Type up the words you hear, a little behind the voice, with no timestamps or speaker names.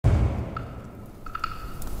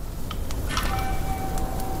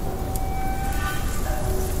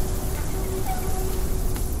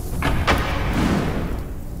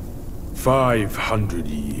500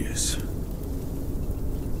 years.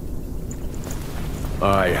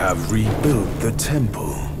 I have rebuilt the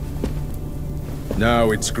temple.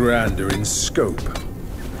 Now it's grander in scope.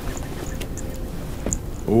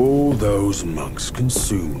 All those monks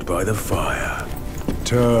consumed by the fire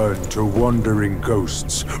turned to wandering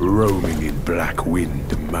ghosts roaming in Black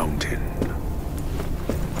Wind Mountain.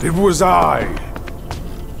 It was I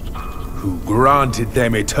who granted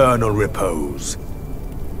them eternal repose.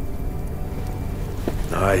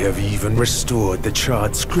 I have even restored the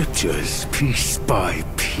charred scriptures piece by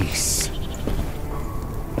piece.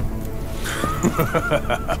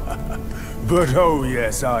 But oh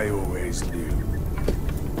yes, I always knew.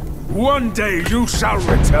 One day you shall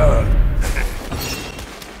return.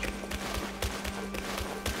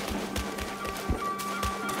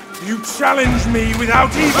 You challenge me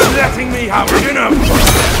without even letting me have dinner!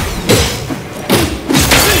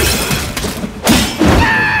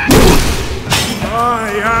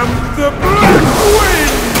 I am the Black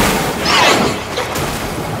Wind!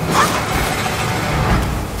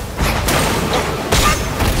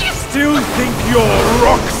 Still think you're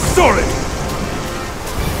rock solid?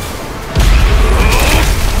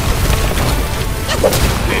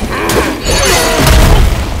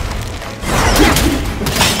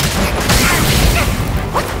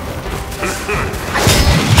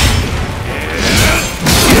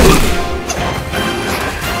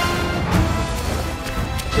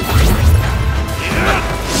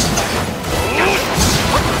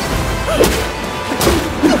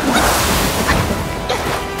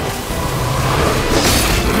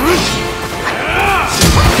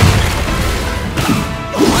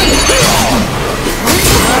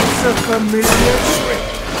 Familiar trick.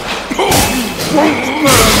 You won't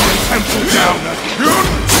burn the temple down again.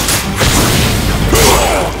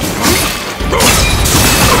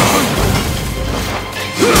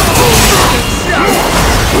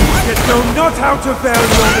 Yet know not how to bear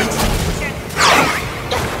your retreat.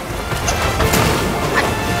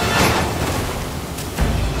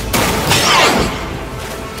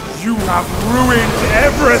 You have ruined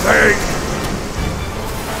everything.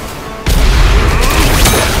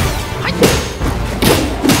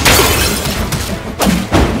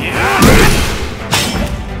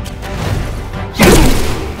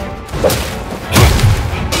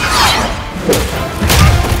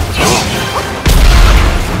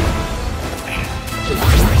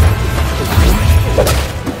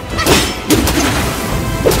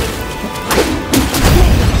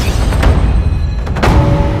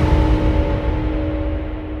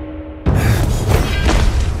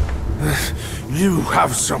 You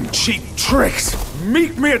have some cheap tricks!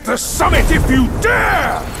 Meet me at the summit if you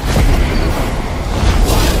dare!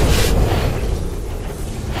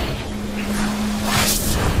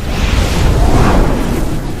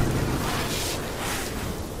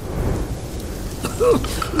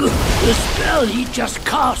 The spell he just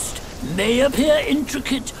cast may appear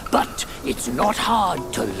intricate, but it's not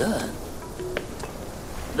hard to learn.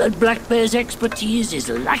 That Black Bear's expertise is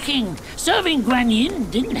lacking. Serving Guan Yin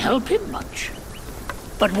didn't help him much.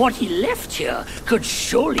 But what he left here could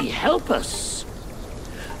surely help us.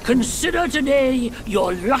 Consider today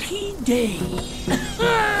your lucky day.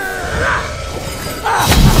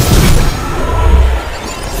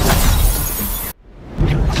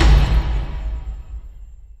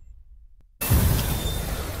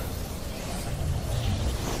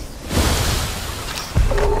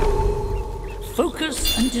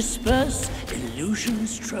 Focus and disperse,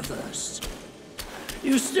 illusions traverse.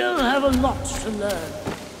 You still have a lot to learn,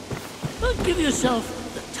 but give yourself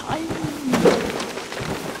the time you need.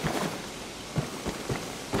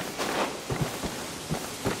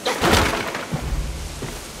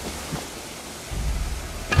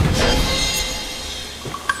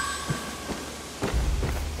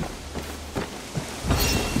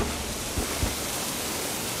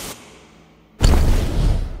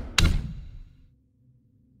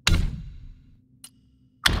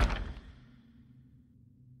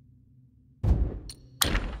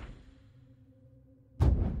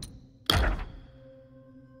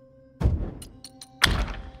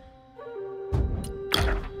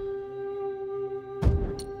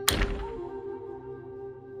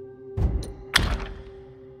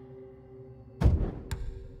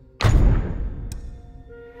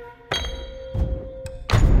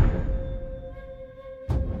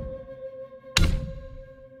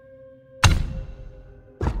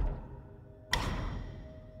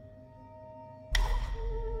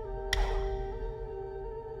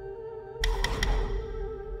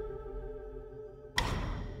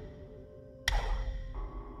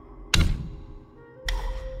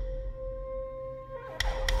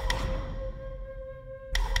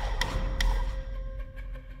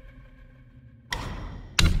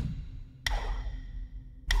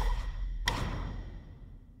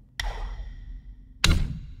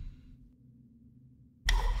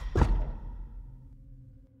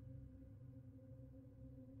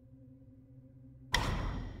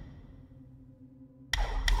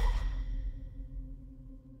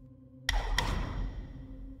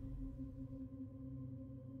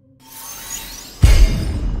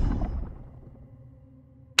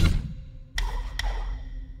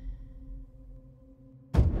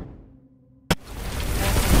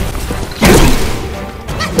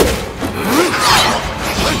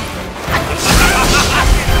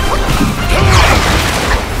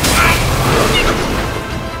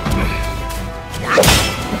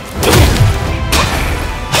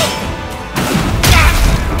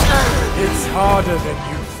 harder than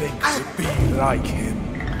you think to be like him.